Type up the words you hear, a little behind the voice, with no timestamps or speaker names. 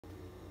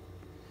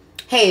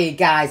Hey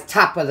guys,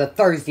 top of the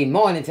Thursday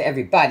morning to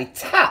everybody.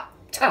 Top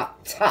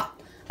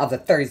of the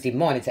Thursday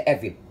morning to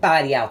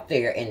everybody out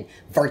there in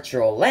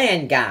virtual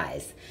land,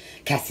 guys.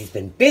 Cassie's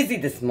been busy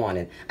this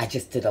morning. I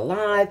just did a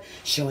live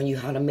showing you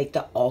how to make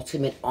the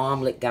ultimate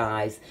omelet,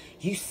 guys.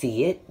 You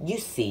see it. You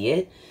see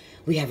it.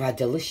 We have our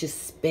delicious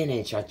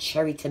spinach, our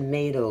cherry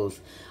tomatoes,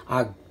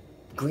 our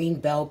green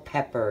bell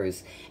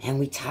peppers, and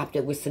we topped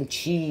it with some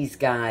cheese,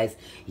 guys.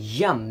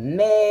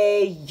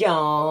 Yummy,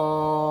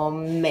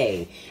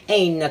 yummy.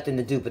 Ain't nothing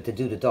to do but to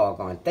do the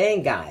doggone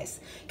thing, guys.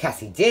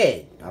 Cassie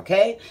did,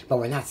 okay? But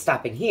we're not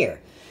stopping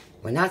here.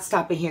 We're not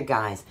stopping here,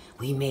 guys.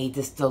 We made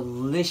this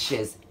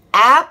delicious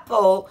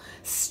apple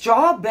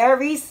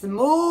strawberry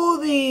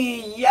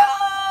smoothie.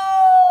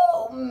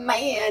 Yo,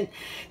 man.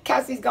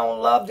 Cassie's gonna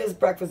love this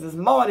breakfast this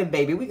morning,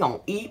 baby. We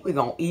gonna eat, we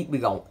gonna eat, we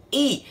gonna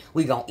eat.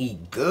 We gonna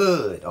eat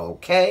good,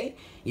 okay?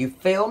 You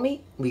feel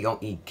me? We gonna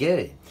eat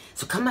good.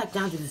 So come back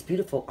down to this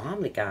beautiful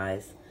omelet,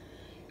 guys.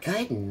 Go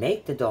ahead and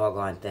make the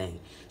doggone thing.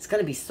 It's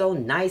gonna be so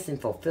nice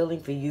and fulfilling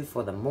for you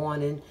for the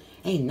morning.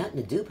 Ain't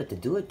nothing to do but to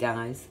do it,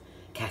 guys.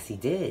 Cassie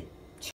did.